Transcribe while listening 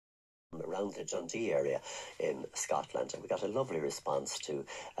around the Dundee area in Scotland, and we got a lovely response to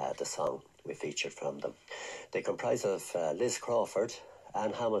the song we featured from them. They comprise of Liz Crawford,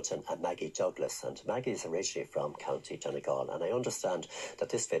 Anne Hamilton and Maggie Douglas, and Maggie is originally from County Donegal, and I understand that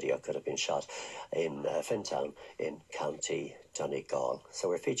this video could have been shot in Fintown in County Donegal. So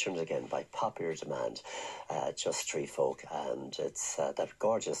we're featuring it again by popular demand, Just Three Folk, and it's that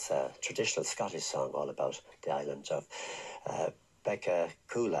gorgeous traditional Scottish song all about the island of Becca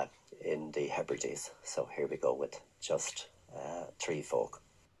Coola in the Hebrides. So here we go with Just Three Folk.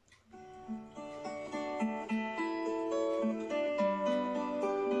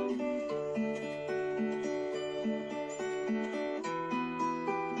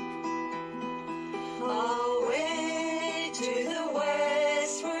 Away to the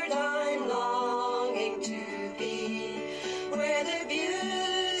westward I'm longing to be, where the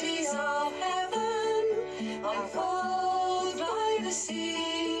beauties of heaven unfold by the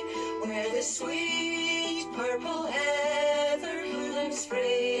sea, where the sweet purple heather blooms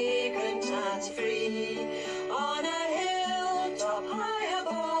fragrant and free, on a hilltop high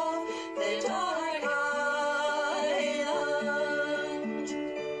above the dark island.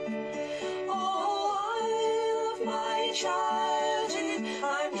 Childhood,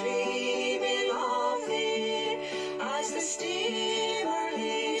 I'm dreaming of thee, as the steamer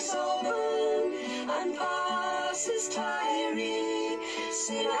leaves Oban and passes Tyree.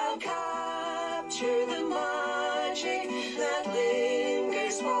 Soon I'll capture the magic that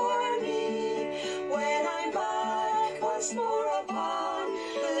lingers for me, when I'm back once more upon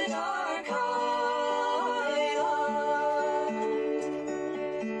the dark island.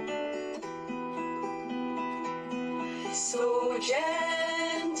 So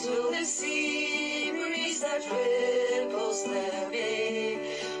gentle the sea breeze that ripples the bay,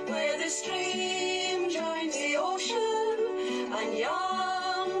 where the stream joins the ocean and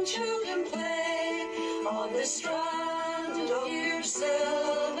young children play. On the strand of your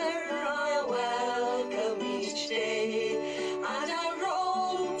silver I'll welcome each day, and I'll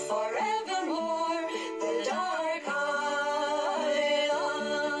roam forevermore the dark island.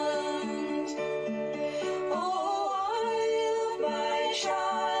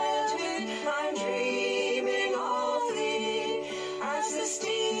 Childhood, I'm dreaming of thee, as the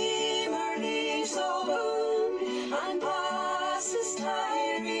steamer leaves Oban and passes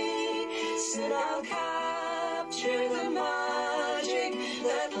Tyree. Soon I'll capture the magic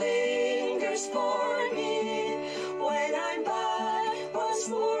that lingers for me, when I'm back once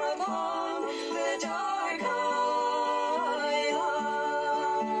more upon the dark island.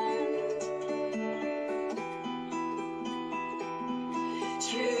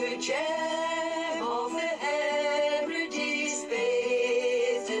 True gem of the Hebrides,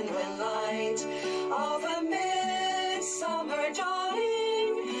 bathed in the light of a midsummer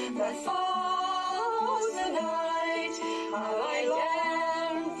dawning that follows the night, how I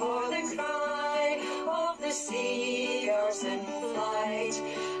yearn for the cry of the seagulls in flight,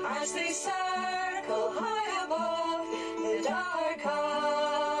 as they circle high above the dark island.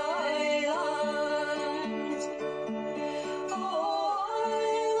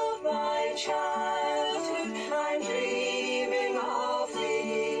 Childhood, I'm dreaming of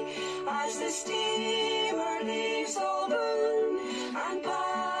thee, as the steamer leaves Oban and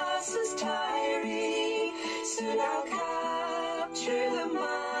passes Tyree. Soon I'll capture the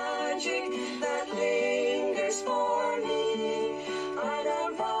magic that lingers for me, and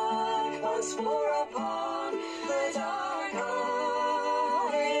I'll back once more upon the dark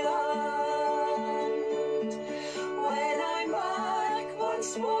island, when I'm back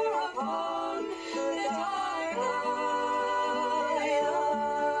once more upon the dark island.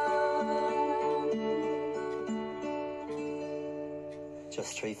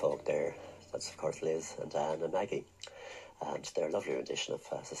 Just Three Folk there. That's of course Liz and Anne and Maggie, and their lovely rendition of,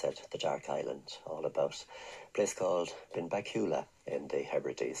 as I said, the Dark Island, all about a place called Binbacula in the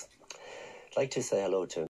Hebrides. I'd like to say hello to